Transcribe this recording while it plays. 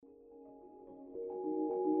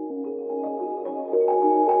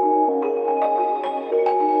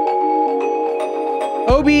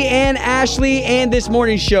Obie and Ashley and this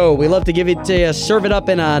morning show. We love to give it to you, serve it up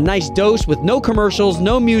in a nice dose with no commercials,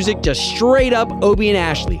 no music, just straight up Obie and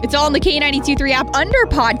Ashley. It's all in the K92.3 app under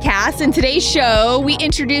podcasts. In today's show, we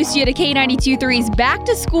introduce you to K92.3's Back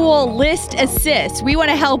to School List Assist. We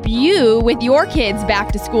want to help you with your kids'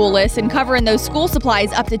 back to school list and covering those school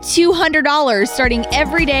supplies up to $200 starting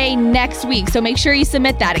every day next week. So make sure you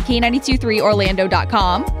submit that at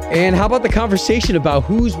K923Orlando.com. And how about the conversation about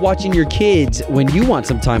who's watching your kids when you want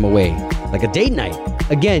some time away, like a date night?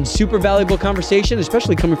 Again, super valuable conversation,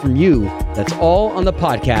 especially coming from you. That's all on the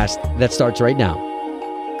podcast that starts right now.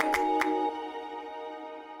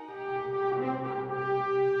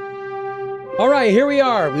 All right, here we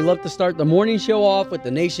are. We love to start the morning show off with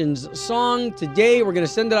the nation's song. Today, we're going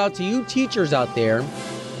to send it out to you teachers out there.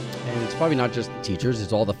 And it's probably not just the teachers,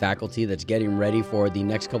 it's all the faculty that's getting ready for the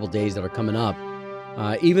next couple days that are coming up.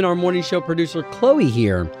 Even our morning show producer, Chloe,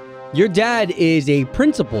 here. Your dad is a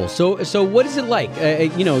principal. So what is it like?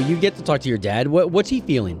 You get to talk to your dad. What's he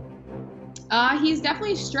feeling? He's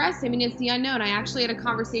definitely stressed. I mean, it's the unknown. I actually had a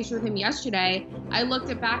conversation with him yesterday. I looked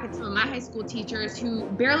back at some of my high school teachers who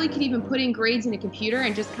barely could even put in grades in a computer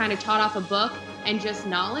and just kind of taught off a book and just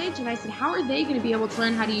knowledge. And I said, how are they going to be able to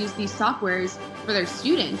learn how to use these softwares for their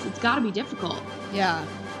students? It's got to be difficult. Yeah.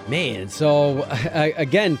 Man, so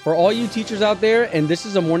again, for all you teachers out there, and this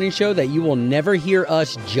is a morning show that you will never hear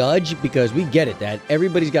us judge because we get it that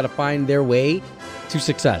everybody's got to find their way to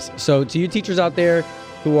success. So to you teachers out there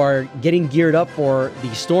who are getting geared up for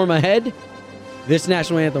the storm ahead, this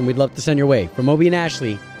national anthem we'd love to send your way. From Obie and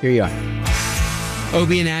Ashley, here you are.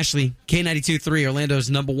 Obie and Ashley, K92.3, Orlando's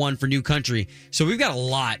number one for new country. So we've got a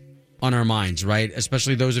lot on our minds, right?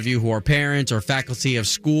 Especially those of you who are parents or faculty of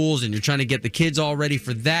schools and you're trying to get the kids all ready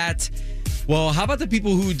for that. Well, how about the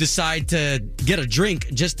people who decide to get a drink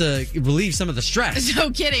just to relieve some of the stress? No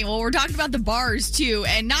kidding. Well, we're talking about the bars, too.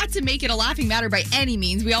 And not to make it a laughing matter by any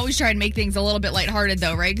means. We always try to make things a little bit lighthearted,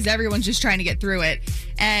 though, right? Because everyone's just trying to get through it.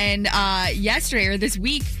 And yesterday or this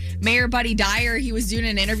week, Mayor Buddy Dyer, he was doing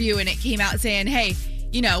an interview and it came out saying, hey,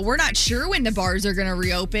 we're not sure when the bars are going to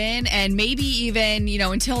reopen and maybe even,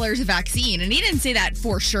 until there's a vaccine. And he didn't say that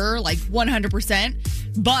for sure, like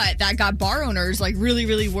 100%, but that got bar owners like really,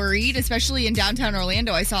 really worried, especially in downtown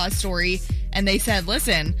Orlando. I saw a story and they said,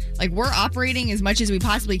 listen, like we're operating as much as we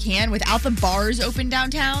possibly can without the bars open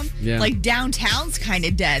downtown. Yeah. Like downtown's kind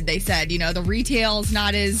of dead. They said, the retail's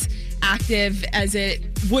not as active as it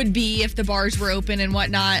would be if the bars were open and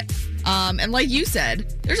whatnot. And like you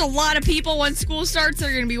said, there's a lot of people when school starts that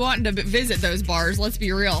are going to be wanting to visit those bars. Let's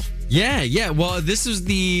be real. Yeah. Well, this was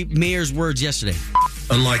the mayor's words yesterday.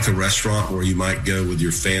 Unlike a restaurant where you might go with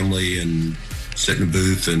your family and sit in a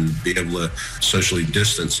booth and be able to socially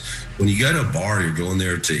distance, when you go to a bar, you're going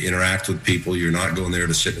there to interact with people. You're not going there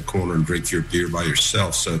to sit in a corner and drink your beer by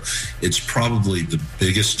yourself. So it's probably the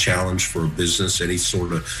biggest challenge for a business, any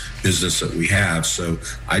sort of business that we have. So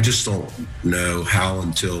I just don't know how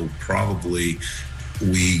until probably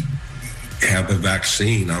we have a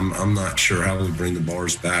vaccine. I'm not sure how we bring the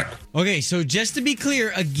bars back. Okay, so just to be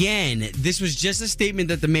clear, again, this was just a statement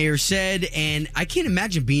that the mayor said, and I can't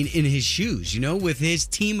imagine being in his shoes, with his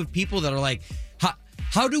team of people that are like,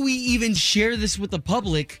 how do we even share this with the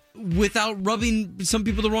public without rubbing some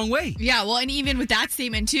people the wrong way? Yeah, well, and even with that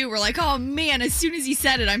statement, too, we're like, oh, man, as soon as he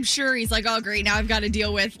said it, I'm sure he's like, oh, great, now I've got to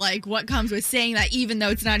deal with, like, what comes with saying that, even though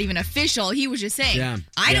it's not even official. He was just saying,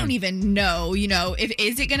 I don't even know,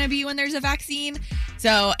 is it going to be when there's a vaccine?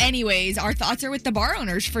 So, anyways, our thoughts are with the bar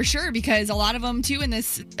owners, for sure, because a lot of them, too, in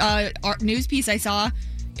this news piece I saw,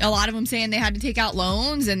 a lot of them saying they had to take out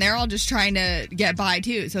loans, and they're all just trying to get by,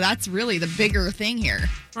 too. So that's really the bigger thing here.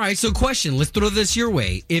 All right, so question. Let's throw this your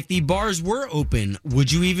way. If the bars were open,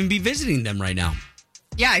 would you even be visiting them right now?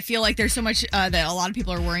 Yeah, I feel like there's so much that a lot of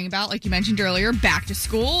people are worrying about. Like you mentioned earlier, back to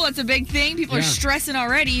school. That's a big thing. People are stressing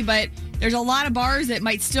already, but there's a lot of bars that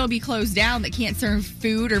might still be closed down that can't serve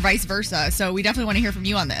food or vice versa. So we definitely want to hear from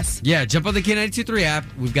you on this. Yeah, jump on the K92.3 app.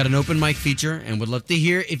 We've got an open mic feature, and would love to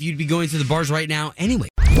hear if you'd be going to the bars right now anyway.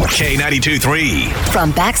 K92.3.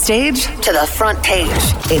 From backstage to the front page,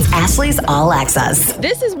 it's Ashley's All Access.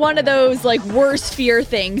 This is one of those like worst fear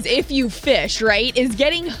things if you fish, right? Is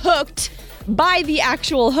getting hooked by the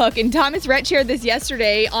actual hook. And Thomas Rhett shared this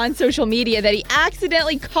yesterday on social media that he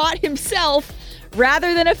accidentally caught himself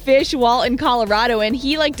rather than a fish while in Colorado. And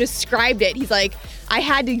he described it. He's like, I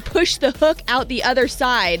had to push the hook out the other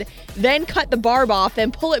side, then cut the barb off,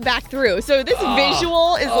 then pull it back through. So this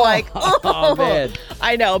visual is man.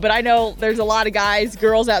 I know, but I know there's a lot of guys,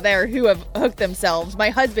 girls out there who have hooked themselves. My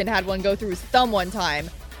husband had one go through his thumb one time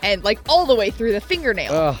and all the way through the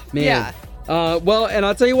fingernail. Oh, man. Yeah. Well, and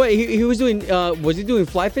I'll tell you what, he was doing, was he doing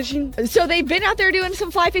fly fishing? So they've been out there doing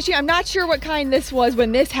some fly fishing. I'm not sure what kind this was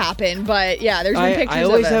when this happened, but yeah, there's been pictures I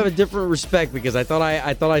always of it. have a different respect because I thought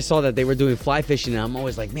I saw that they were doing fly fishing, and I'm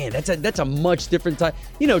always like, man, that's a much different type.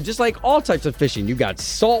 You know, just like all types of fishing. You got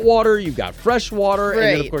saltwater, you got freshwater, and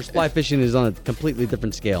then of course fly fishing is on a completely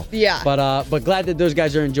different scale. Yeah. But glad that those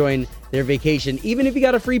guys are enjoying their vacation, even if he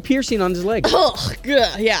got a free piercing on his leg. Oh,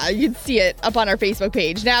 yeah, you can see it up on our Facebook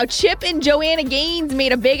page. Now, Chip and Joanna Gaines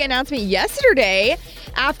made a big announcement yesterday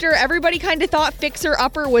after everybody kind of thought Fixer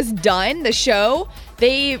Upper was done, the show.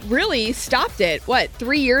 They really stopped it,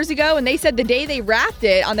 3 years ago? And they said the day they wrapped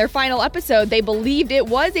it on their final episode, they believed it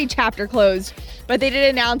was a chapter closed. But they did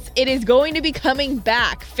announce it is going to be coming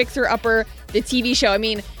back, Fixer Upper, the TV show. I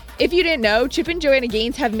mean, if you didn't know, Chip and Joanna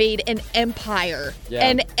Gaines have made an empire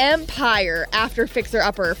after Fixer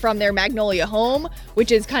Upper, from their Magnolia home,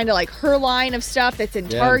 which is kind of like her line of stuff that's in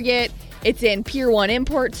Target. It's in Pier 1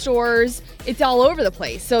 import stores. It's all over the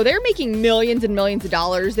place. So they're making millions and millions of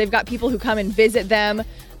dollars. They've got people who come and visit them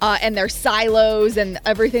and their silos and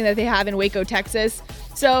everything that they have in Waco, Texas.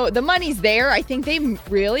 So the money's there. I think they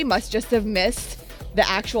really must just have missed the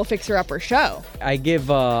actual Fixer Upper show. I give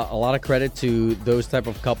a lot of credit to those type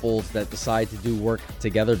of couples that decide to do work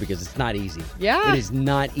together because it's not easy. Yeah. It is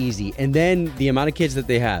not easy. And then the amount of kids that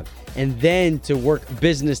they have, and then to work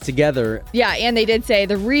business together. Yeah, and they did say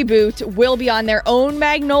the reboot will be on their own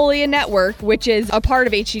Magnolia network, which is a part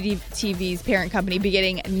of HGTV's parent company,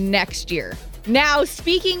 beginning next year. Now,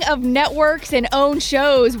 speaking of networks and own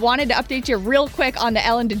shows, wanted to update you real quick on the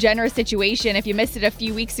Ellen DeGeneres situation. If you missed it a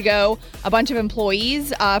few weeks ago, a bunch of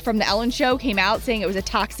employees from the Ellen show came out saying it was a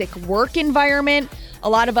toxic work environment, a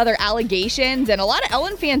lot of other allegations, and a lot of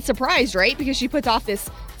Ellen fans surprised, right? Because she puts off this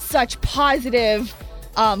such positive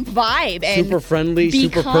vibe and super friendly,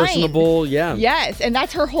 super kind. personable. Yeah. Yes. And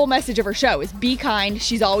that's her whole message of her show is be kind.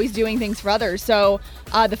 She's always doing things for others. So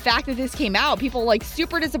the fact that this came out, people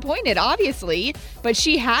super disappointed, obviously, but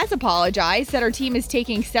she has apologized, said her team is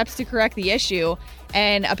taking steps to correct the issue.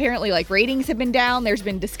 And apparently ratings have been down. There's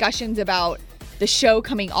been discussions about the show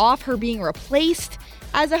coming off, her being replaced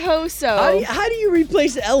as a host. So how do you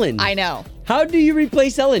replace Ellen? I know. How do you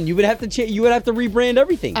replace Ellen? You would have to you would have to rebrand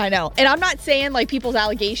everything. I know. And I'm not saying people's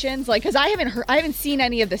allegations, because I haven't seen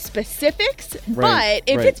any of the specifics, but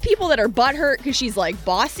if it's people that are butthurt because she's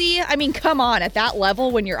bossy, I mean, come on, at that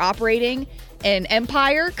level when you're operating an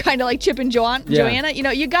empire, kind of like Chip and Joanna,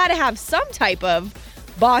 you got to have some type of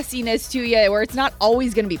bossiness to you where it's not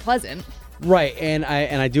always going to be pleasant. Right, and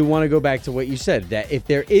I do want to go back to what you said, that if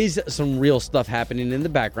there is some real stuff happening in the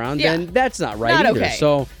background, then that's not right not either. Okay.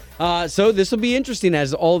 So this will be interesting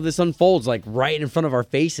as all of this unfolds, right in front of our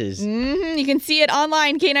faces. Mm-hmm. You can see it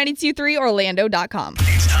online, K923Orlando.com.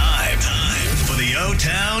 It's time for the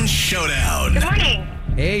O-Town Showdown. Good morning.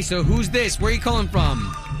 Hey, so who's this? Where are you calling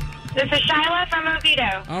from? This is Shyla from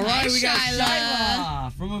Oviedo. All right, we got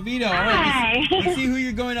Shyla from Oviedo. All right, let's see who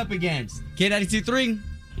you're going up against. K923.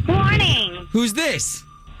 Good morning. Who's this?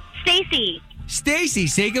 Stacy. Stacy,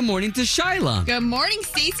 say good morning to Shyla. Good morning,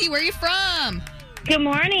 Stacy. Where are you from? Good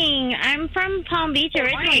morning. I'm from Palm Beach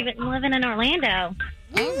originally, but I'm living in Orlando.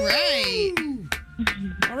 All right.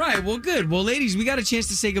 All right, well, good. Well, ladies, we got a chance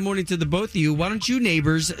to say good morning to the both of you. Why don't you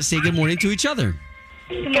neighbors say good morning to each other?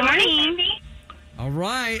 Good morning. All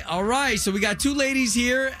right. So we got two ladies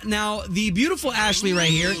here. Now, the beautiful Ashley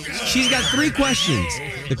right here, she's got 3 questions.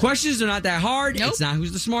 The questions are not that hard. Nope. It's not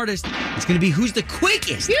who's the smartest. It's going to be who's the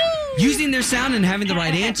quickest. Using their sound and having the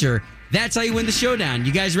right answer. That's how you win the showdown.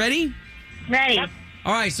 You guys ready? Ready.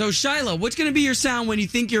 All right, so Shyla, what's going to be your sound when you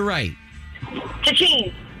think you're right?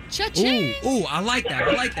 Cha-ching. Cha-ching. Ooh, I like that.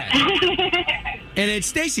 And it's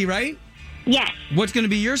Stacy, right? Yes. What's going to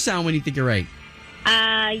be your sound when you think you're right?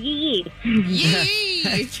 Yee.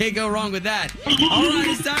 Yee. Can't go wrong with that. All right,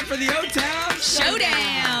 it's time for the O-Town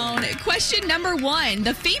Showdown. Question number 1.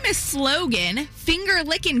 The famous slogan, finger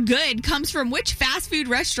licking good, comes from which fast food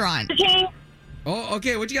restaurant? Cha-ching. Oh,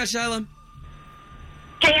 okay. What you got, Shyla?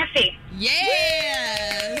 KFC.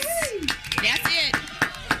 Yes. That's it.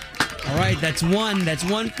 All right, that's one. That's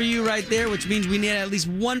one for you right there, which means we need at least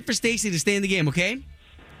one for Stacy to stay in the game, okay?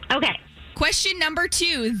 Okay. Question number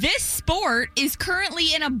 2. This sport is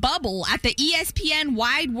currently in a bubble at the ESPN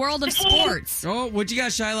Wide World of Sports. Oh, what you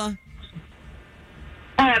got, Shyla?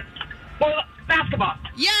 Basketball.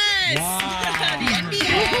 Yes. Wow. The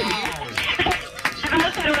NBA. I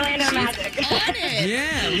almost said Orlando Magic. On it.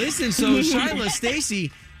 Yeah, listen, so Shyla,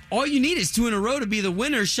 Stacy, all you need is 2 in a row to be the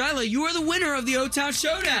winner. Shyla, you are the winner of the O-Town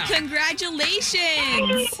Showdown.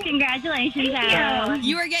 Congratulations. Congratulations, Al.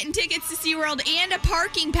 You are getting tickets to SeaWorld and a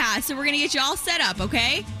parking pass, so we're going to get you all set up,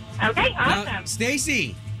 okay? Okay, awesome. Now,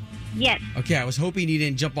 Stacy. Yes. Okay, I was hoping you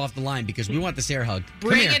didn't jump off the line because we want this air hug.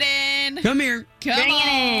 Bring it in. Come here. Come Bring on.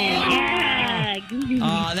 it in.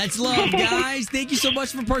 Yeah. That's love, guys. Thank you so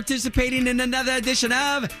much for participating in another edition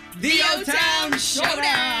of the O-Town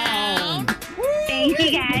Showdown. Thank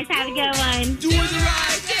you, guys. Have a good one. Doing the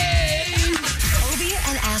right thing. Obie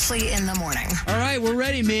and Ashley in the morning. All right, we're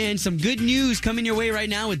ready, man. Some good news coming your way right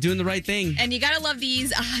now with Doing the Right Thing. And you got to love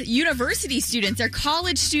these university students. They're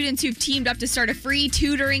college students who've teamed up to start a free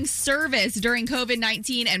tutoring service during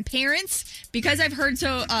COVID-19. And parents, because I've heard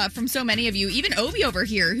from so many of you, even Obie over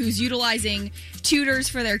here, who's utilizing tutors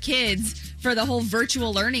for their kids for the whole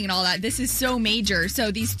virtual learning and all that. This is so major. So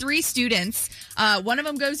these 3 students, one of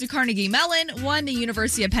them goes to Carnegie Mellon, one the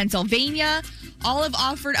University of Pennsylvania. All have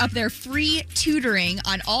offered up their free tutoring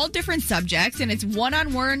on all different subjects, and it's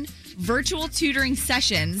one-on-one virtual tutoring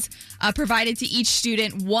sessions provided to each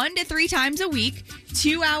student 1 to 3 times a week,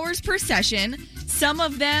 2 hours per session. Some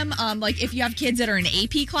of them, like if you have kids that are in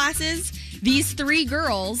AP classes, these 3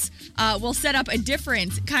 girls will set up a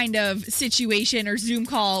different kind of situation or Zoom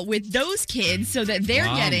call with those kids so that they're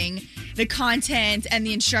getting the content and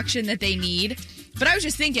the instruction that they need. But I was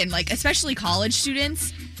just thinking, like, especially college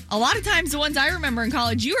students, a lot of times the ones I remember in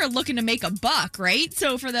college, you are looking to make a buck, right?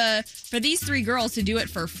 So for these 3 girls to do it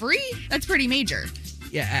for free, that's pretty major.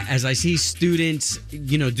 Yeah, as I see students,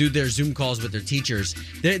 do their Zoom calls with their teachers,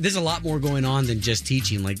 there's a lot more going on than just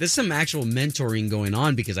teaching. Like, there's some actual mentoring going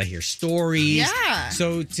on because I hear stories. Yeah.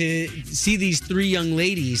 So to see these 3 young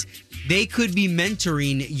ladies, they could be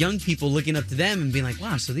mentoring young people looking up to them and being like,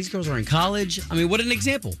 wow, so these girls are in college? I mean, what an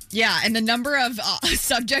example. Yeah, and the number of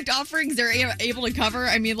subject offerings they're able to cover.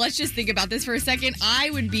 I mean, let's just think about this for a second. I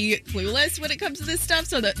would be clueless when it comes to this stuff.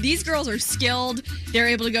 So these girls are skilled. They're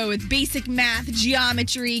able to go with basic math,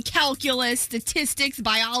 geometry, calculus, statistics,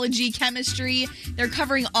 biology, chemistry. They're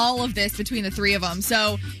covering all of this between the 3 of them.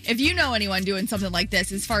 So if you know anyone doing something like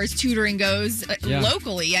this as far as tutoring goes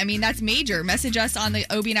locally, I mean, that's major. Message us on the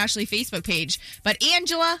Obie and Ashley Facebook page. But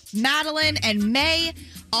Angela, Madeline, and May,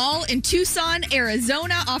 all in Tucson,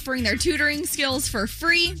 Arizona, offering their tutoring skills for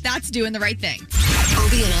free. That's Doing the Right Thing.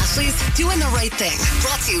 Obie and Ashley's Doing the Right Thing.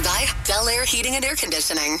 Brought to you by Bel Air Heating and Air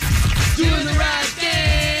Conditioning. Doing the right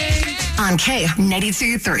thing. On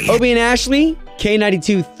K92.3. Obie and Ashley,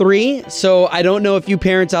 K92.3. So I don't know if you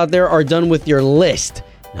parents out there are done with your list.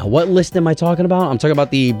 Now, what list am I talking about? I'm talking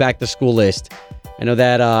about the back to school list. I know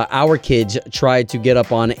that our kids tried to get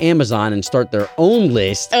up on Amazon and start their own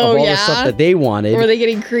list of all the stuff that they wanted. Were they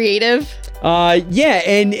getting creative? Yeah,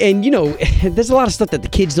 and there's a lot of stuff that the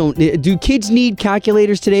kids don't. Do kids need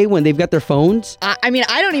calculators today when they've got their phones? I mean,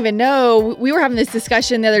 I don't even know. We were having this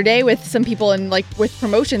discussion the other day with some people and with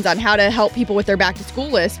promotions on how to help people with their back to school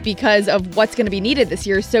list because of what's going to be needed this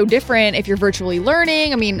year is so different if you're virtually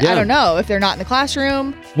learning. I mean, I don't know if they're not in the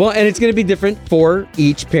classroom. Well, and it's going to be different for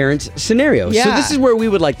each parent's scenario. Yeah. So this is where we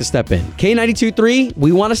would like to step in. K92.3,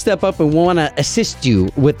 we want to step up and we want to assist you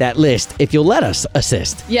with that list if you'll let us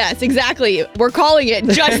assist. Yes, exactly. We're calling it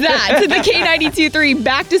just that. The K92.3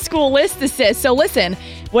 Back to School List Assist. So listen,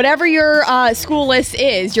 whatever your school list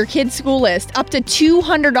is, your kid's school list, up to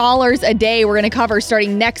 $200 a day we're going to cover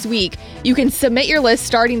starting next week. You can submit your list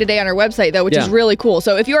starting today on our website, though, which is really cool.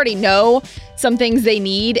 So if you already know some things they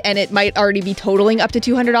need and it might already be totaling up to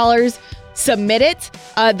 $200, submit it.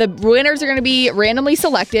 The winners are going to be randomly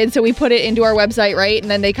selected. So we put it into our website, right? And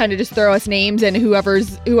then they kind of just throw us names and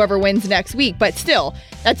whoever wins next week. But still,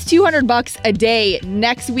 that's $200 a day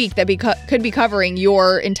next week that could be covering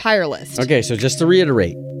your entire list. Okay, so just to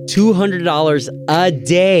reiterate, $200 a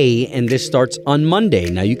day, and this starts on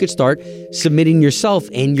Monday. Now you could start submitting yourself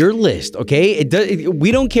and your list, okay?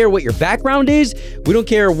 We don't care what your background is. We don't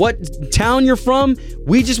care what town you're from.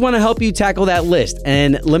 We just want to help you tackle that list.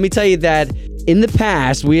 And let me tell you that in the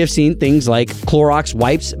past, we have seen things like Clorox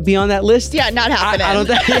wipes be on that list. Yeah, not happening.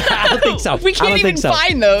 I don't think so. We can't even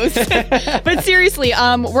find those. But seriously,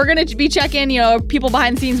 we're going to be checking, people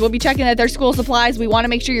behind the scenes. We'll be checking at their school supplies. We want to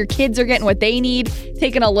make sure your kids are getting what they need,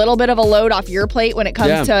 taking a little bit of a load off your plate when it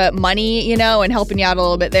comes to money, and helping you out a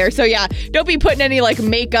little bit there. So yeah, don't be putting any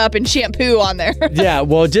makeup and shampoo on there. Yeah,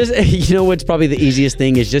 well, just, what's probably the easiest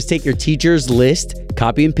thing is just take your teacher's list,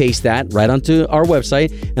 copy and paste that right onto our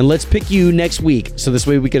website, and let's pick you next week. So this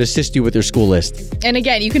way we could assist you with your school list. And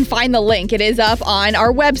again, you can find the link. It is up on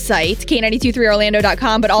our website,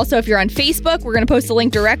 K923Orlando.com. But also if you're on Facebook, we're going to post the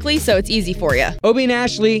link directly so it's easy for you. Obie and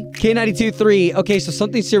Ashley, K92.3. Okay, so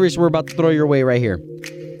something serious we're about to throw your way right here.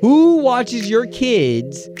 Who watches your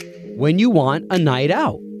kids when you want a night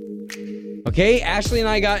out? Okay, Ashley and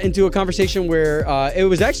I got into a conversation where it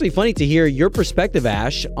was actually funny to hear your perspective,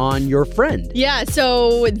 Ash, on your friend. Yeah,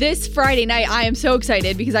 so this Friday night, I am so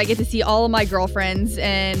excited because I get to see all of my girlfriends,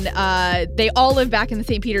 and they all live back in the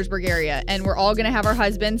St. Petersburg area, and we're all going to have our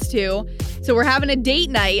husbands too. So we're having a date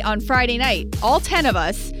night on Friday night, all 10 of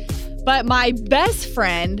us. But my best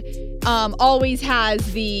friend always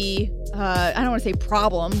has the... I don't want to say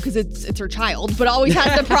problem because it's her child, but always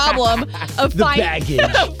has the problem of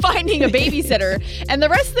finding a babysitter. And the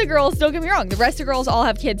rest of the girls, don't get me wrong, the rest of the girls all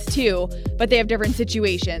have kids too, but they have different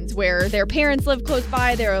situations where their parents live close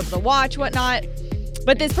by, they're able to watch, whatnot.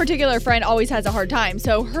 But this particular friend always has a hard time.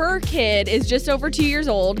 So her kid is just over 2 years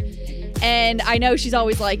old. And I know she's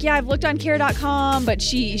always like, yeah, I've looked on care.com, but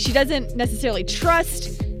she doesn't necessarily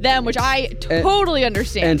trust them, which I totally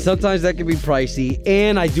understand. And sometimes that can be pricey.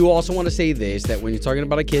 And I do also want to say this, that when you're talking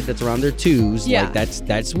about a kid that's around their 2s, like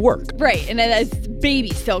that's work. Right. And that's baby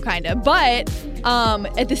still kind of. But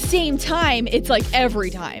at the same time, it's like every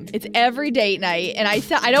time. It's every date night. And I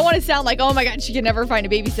don't want to sound like, oh my God, she can never find a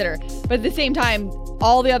babysitter. But at the same time,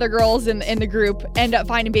 all the other girls in the group end up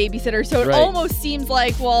finding babysitters. So it almost seems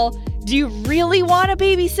like, well, do you really want a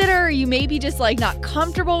babysitter? Or are you maybe just like not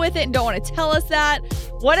comfortable with it and don't want to tell us that?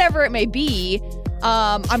 Whatever it may be,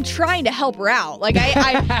 I'm trying to help her out. Like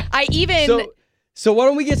I even... So why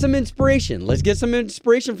don't we get some inspiration? Let's get some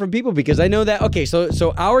inspiration from people, because I know that, okay,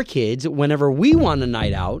 so our kids, whenever we want a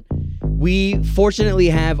night out, we fortunately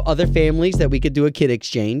have other families that we could do a kid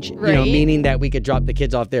exchange, meaning that we could drop the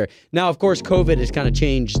kids off there. Now, of course, COVID has kind of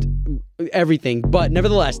changed everything, but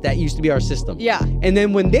nevertheless, that used to be our system. Yeah. And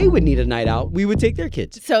then when they would need a night out, we would take their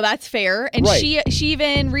kids. So that's fair. And she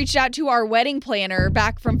even reached out to our wedding planner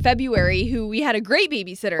back from February, who we had a great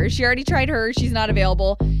babysitter. She already tried her. She's not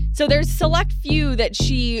available. So there's select few that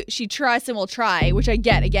she trusts and will try, which I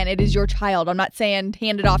get. Again, it is your child. I'm not saying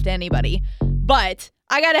hand it off to anybody, but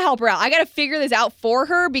I got to help her out. I got to figure this out for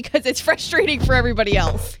her because it's frustrating for everybody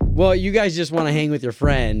else. Well, you guys just want to hang with your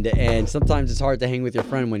friend, and sometimes it's hard to hang with your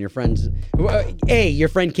friend when your friends... your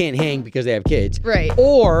friend can't hang because they have kids. Right.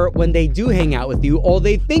 Or when they do hang out with you, all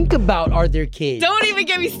they think about are their kids. Don't even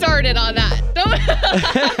get me started on that.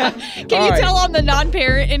 Can you tell I'm the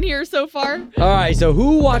non-parent in here so far? All right, so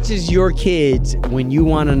who watches your kids when you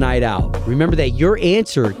want a night out? Remember that your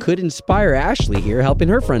answer could inspire Ashley here, helping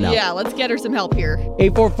her friend out. Yeah, let's get her some help here.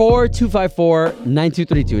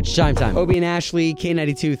 844-254-9232. It's Chime Time. Obie and Ashley,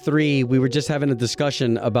 K92.3. We were just having a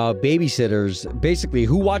discussion about babysitters. Basically,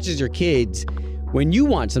 who watches your kids when you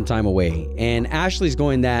want some time away? And Ashley's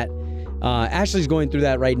going through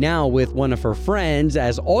that right now with one of her friends,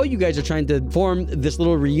 as all you guys are trying to form this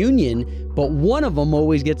little reunion, but one of them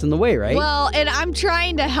always gets in the way, right? Well, and I'm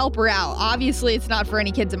trying to help her out. Obviously, it's not for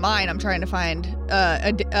any kids of mine. I'm trying to find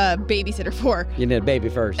a babysitter for. You need a baby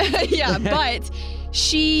first. Yeah, but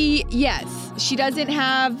she doesn't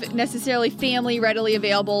have necessarily family readily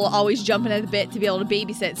available, always jumping at the bit to be able to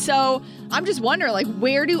babysit. So I'm just wondering, like,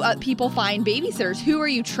 where do people find babysitters? Who are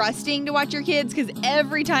you trusting to watch your kids? Because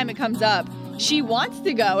every time it comes up, she wants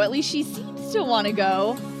to go. At least she seems to want to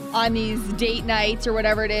go on these date nights or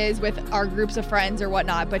whatever it is with our groups of friends or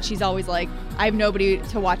whatnot. But she's always like, I have nobody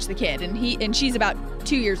to watch the kid. And she's about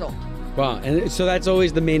 2 years old. Wow, and so that's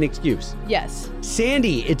always the main excuse. Yes.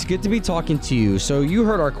 Sandy, it's good to be talking to you. So you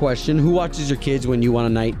heard our question. Who watches your kids when you want a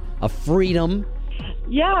night of freedom?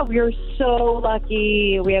 Yeah, we are so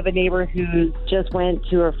lucky. We have a neighbor who just went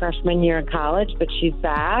to her freshman year in college, but she's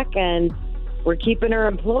back, and we're keeping her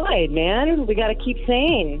employed, man. We got to keep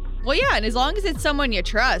saying. Well, yeah, and as long as it's someone you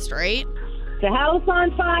trust, right? The house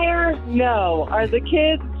on fire? No. Are the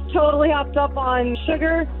kids totally hopped up on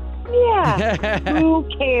sugar? Yeah. Who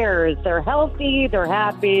cares? They're healthy. They're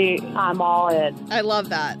happy. I'm all in. I love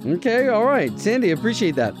that. Okay. All right. Sandy,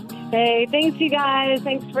 appreciate that. Hey, thanks, you guys.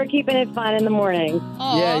 Thanks for keeping it fun in the morning.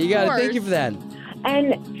 Yeah, you got it. Thank you for that.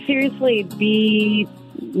 And seriously, be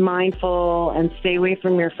mindful and stay away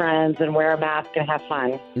from your friends and wear a mask and have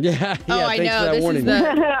fun. Yeah. I thanks know. for that warning.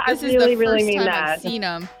 This is the first mean time that. I've seen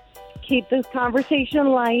them. Keep this conversation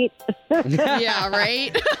light. Yeah,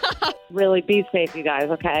 right? Really be safe, you guys,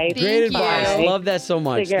 okay? Great advice. Love that so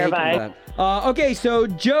much. Take care, bye. Okay, so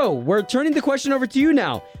Joe, we're turning the question over to you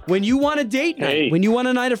now. When you want a date night, when you want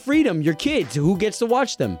a night of freedom, your kids, who gets to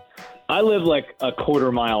watch them? I live like a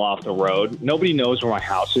quarter mile off the road. Nobody knows where my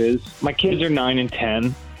house is. My kids are 9 and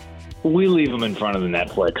 10. We leave them in front of the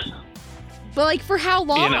Netflix. But like for how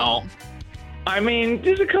long? You know, I mean,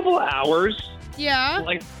 just a couple of hours. Yeah.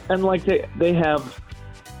 They have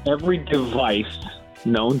every device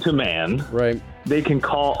known to man. Right. They can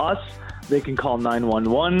call us. They can call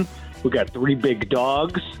 911. We got 3 big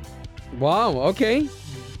dogs. Wow. Okay.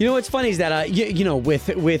 You know what's funny is that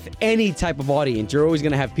with any type of audience, you're always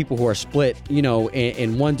going to have people who are split,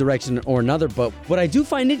 in one direction or another. But what I do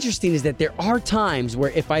find interesting is that there are times where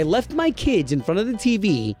if I left my kids in front of the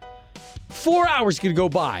TV, 4 hours could go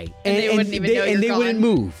by And they wouldn't even know you're they gone. wouldn't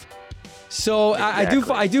move. So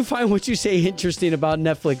Exactly. I do find what you say interesting about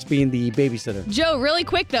Netflix being the babysitter. Joe, really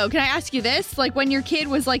quick though, can I ask you this? Like when your kid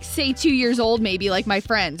was like, say 2 years old, maybe like my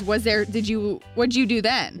friends, what'd you do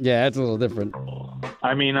then? Yeah, that's a little different.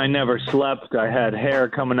 I mean, I never slept. I had hair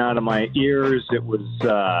coming out of my ears. It was,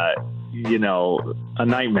 a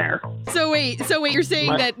nightmare. So wait, you're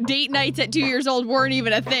saying that date nights at 2 years old weren't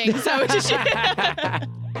even a thing. So it's just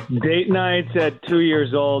Date nights at 2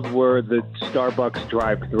 years old were the Starbucks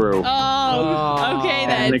drive-through. Oh, okay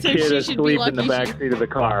then. And the So kid she asleep should be in lucky. the back seat of the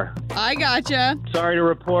car. I gotcha. Sorry to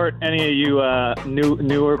report any of you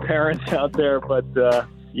newer parents out there, but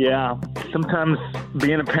yeah, sometimes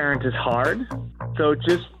being a parent is hard. So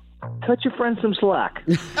just cut your friend some slack.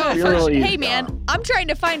 Oh, Feel real easy. hey man, I'm trying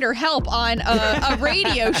to find her help on a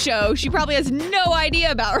radio show. She probably has no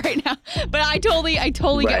idea about right now. But I totally get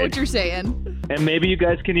Right. what you're saying. And maybe you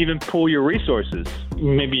guys can even pool your resources.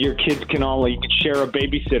 Maybe your kids can you can share a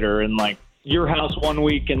babysitter and like your house one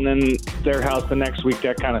week and then their house the next week,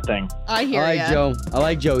 that kind of thing. I hear I like ya. Joe. I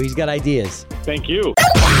like Joe. He's got ideas. Thank you.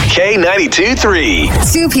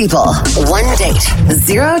 K92.3. 2 people, 1 date,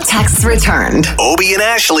 0 texts returned. Obie and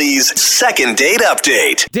Ashley's second date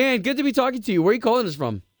update. Dan, good to be talking to you. Where are you calling us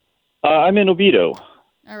from? I'm in Oviedo. All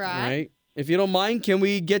All right. right. If you don't mind, can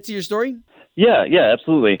we get to your story? Yeah,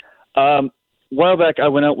 absolutely. A while back, I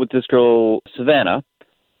went out with this girl, Savannah,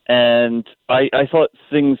 and I thought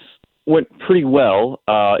things went pretty well.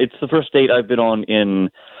 It's the first date I've been on in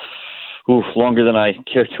longer than I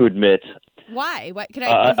care to admit. Why? What could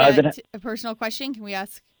I? Is I've that been- a personal question? Can we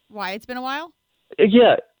ask why it's been a while?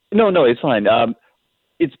 Yeah, no, it's fine.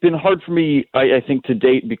 It's been hard for me, I think, to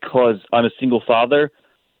date because I'm a single father.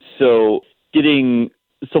 So getting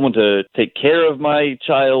someone to take care of my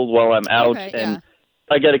child while I'm out, Okay, and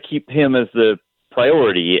yeah. I got to keep him as the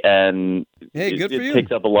priority, and Hey, good for it you.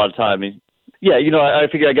 takes up a lot of time. Yeah, I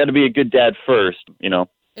figure I got to be a good dad first,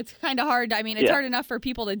 It's kind of hard. I mean, it's Yeah. hard enough for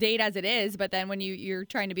people to date as it is, but then when you're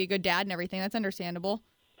trying to be a good dad and everything, that's understandable.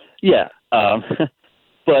 Yeah,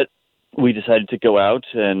 but we decided to go out,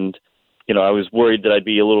 and I was worried that I'd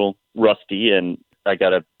be a little rusty, and I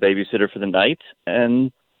got a babysitter for the night,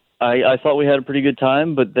 and I thought we had a pretty good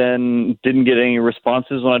time, but then didn't get any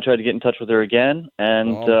responses when I tried to get in touch with her again,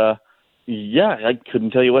 and I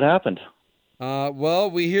couldn't tell you what happened.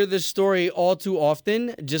 Well, we hear this story all too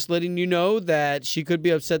often. Just letting you know that she could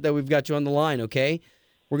be upset that we've got you on the line, okay?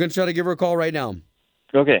 We're going to try to give her a call right now.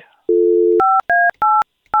 Okay.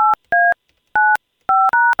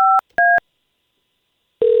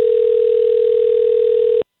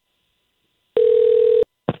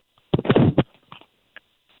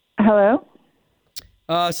 Hello?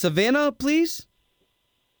 Savannah, please?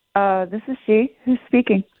 This is she. Who's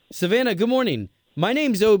speaking? Savannah, good morning. My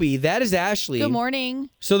name's Obie. That is Ashley. Good morning.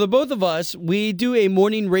 So the both of us, we do a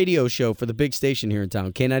morning radio show for the big station here in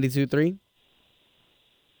town, K92.3.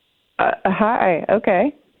 Hi.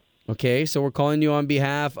 Okay. Okay, so we're calling you on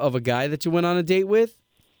behalf of a guy that you went on a date with?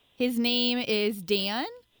 His name is Dan.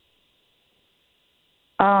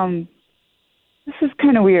 This is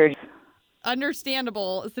kind of weird.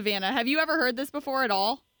 Understandable, Savannah. Have you ever heard this before at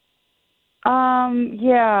all?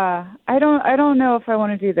 Yeah. I don't know if I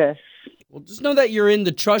want to do this. Well, just know that you're in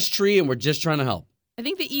the trust tree and we're just trying to help. I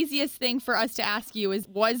think the easiest thing for us to ask you is,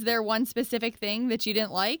 was there one specific thing that you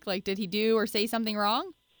didn't like? Like, did he do or say something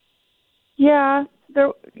wrong? Yeah. There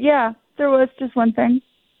was just one thing.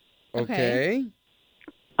 Okay.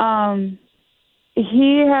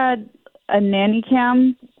 He had a nanny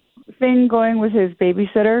cam thing going with his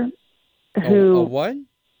babysitter. A what?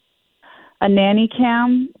 A nanny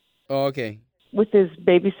cam Oh, okay. with his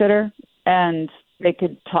babysitter, and they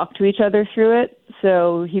could talk to each other through it.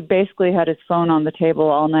 So he basically had his phone on the table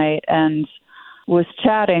all night and was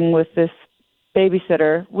chatting with this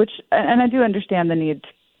babysitter, and I do understand the need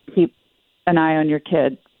to keep an eye on your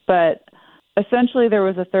kid, but essentially there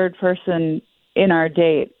was a third person in our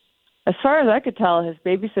date. As far as I could tell, his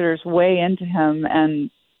babysitter's way into him, and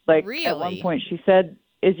at one point she said,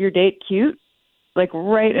 "Is your date cute?" Like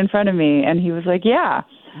right in front of me, and he was like, "Yeah."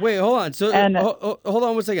 Wait, hold on. So hold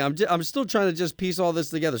on one second. I'm still trying to just piece all this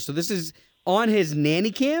together. So this is on his nanny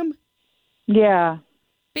cam? Yeah.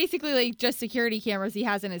 Basically, like just security cameras he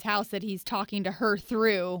has in his house that he's talking to her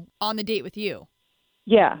through on the date with you.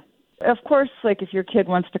 Yeah. Of course, like if your kid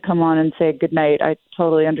wants to come on and say goodnight, I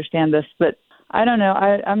totally understand this, but I don't know.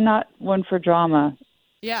 I'm not one for drama.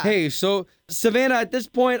 Yeah. Hey, so Savannah, at this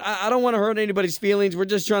point, I don't want to hurt anybody's feelings. We're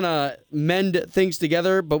just trying to mend things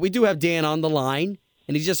together, but we do have Dan on the line,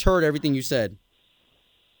 and he just heard everything you said.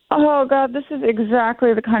 Oh, God, this is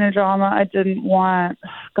exactly the kind of drama I didn't want.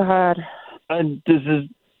 God. I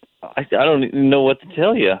don't even know what to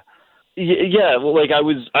tell you. Yeah, well, like I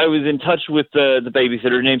was in touch with the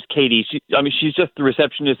babysitter. Her name's Katie. She's just the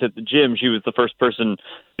receptionist at the gym. She was the first person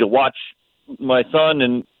to watch my son,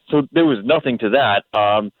 and so there was nothing to that.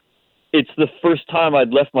 It's the first time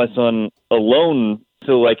I'd left my son alone,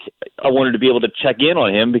 so like I wanted to be able to check in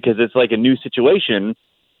on him because it's like a new situation.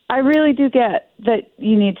 I really do get that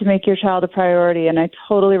you need to make your child a priority, and I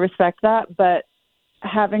totally respect that, but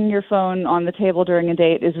having your phone on the table during a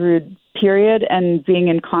date is rude, period, and being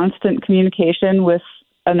in constant communication with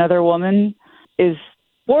another woman is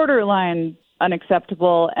borderline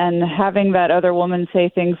unacceptable, and having that other woman say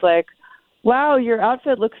things like, wow, your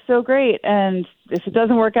outfit looks so great, and if it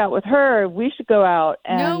doesn't work out with her, we should go out.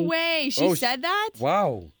 And no way. She said that?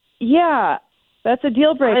 Wow. Yeah, that's a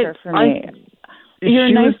deal breaker for me. You're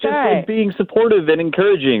She a nice was just guy. like being supportive and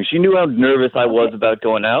encouraging. She knew how nervous I was about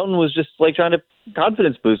going out and was just like trying to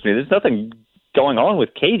confidence boost me. There's nothing going on with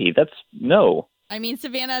Katie. No. I mean,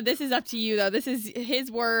 Savannah, this is up to you, though. This is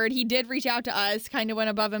his word. He did reach out to us, kind of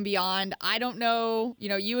went above and beyond. I don't know,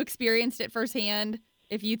 you experienced it firsthand.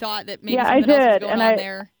 If you thought that maybe something else was going on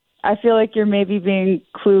there. I feel like you're maybe being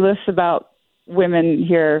clueless about women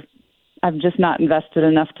here. I'm just not invested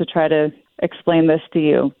enough to try to explain this to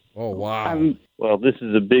you. Oh, wow. Well, this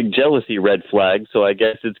is a big jealousy red flag, so I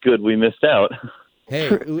guess it's good we missed out. Hey,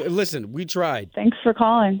 listen, we tried. Thanks for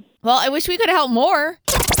calling. Well, I wish we could have helped more.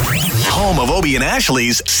 Home of Obie and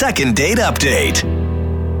Ashley's second date update.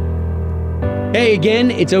 Hey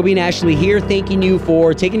again, it's Obie and Ashley here, thanking you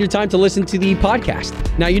for taking your time to listen to the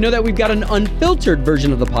podcast. Now, you know that we've got an unfiltered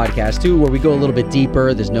version of the podcast, too, where we go a little bit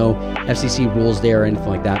deeper. There's no FCC rules there or anything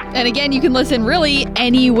like that. And again, you can listen really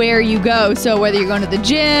anywhere you go. So whether you're going to the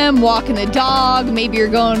gym, walking the dog, maybe you're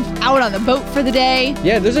going out on the boat for the day.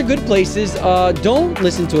 Yeah, those are good places. Don't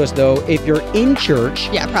listen to us, though, if you're in church.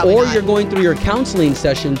 Yeah, probably Or not. you're going through your counseling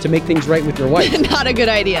session to make things right with your wife. Not a good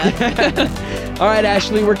idea. All right,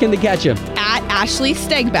 Ashley, where can they catch you? At Ashley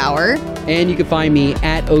Stegbauer. And you can find me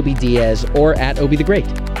at Obie Diaz or at Obie the Great.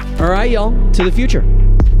 All right, y'all, to the future.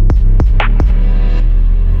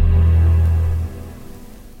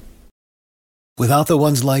 Without the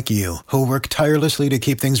ones like you, who work tirelessly to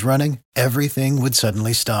keep things running, everything would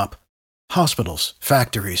suddenly stop. Hospitals,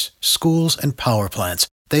 factories, schools, and power plants,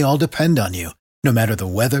 they all depend on you. No matter the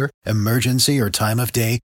weather, emergency, or time of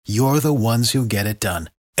day, you're the ones who get it done.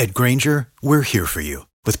 At Grainger, we're here for you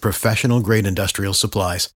with professional-grade industrial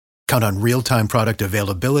supplies. Count on real-time product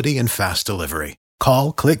availability and fast delivery.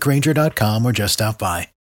 Call, click Grainger.com, or just stop by.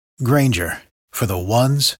 Grainger, for the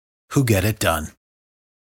ones who get it done.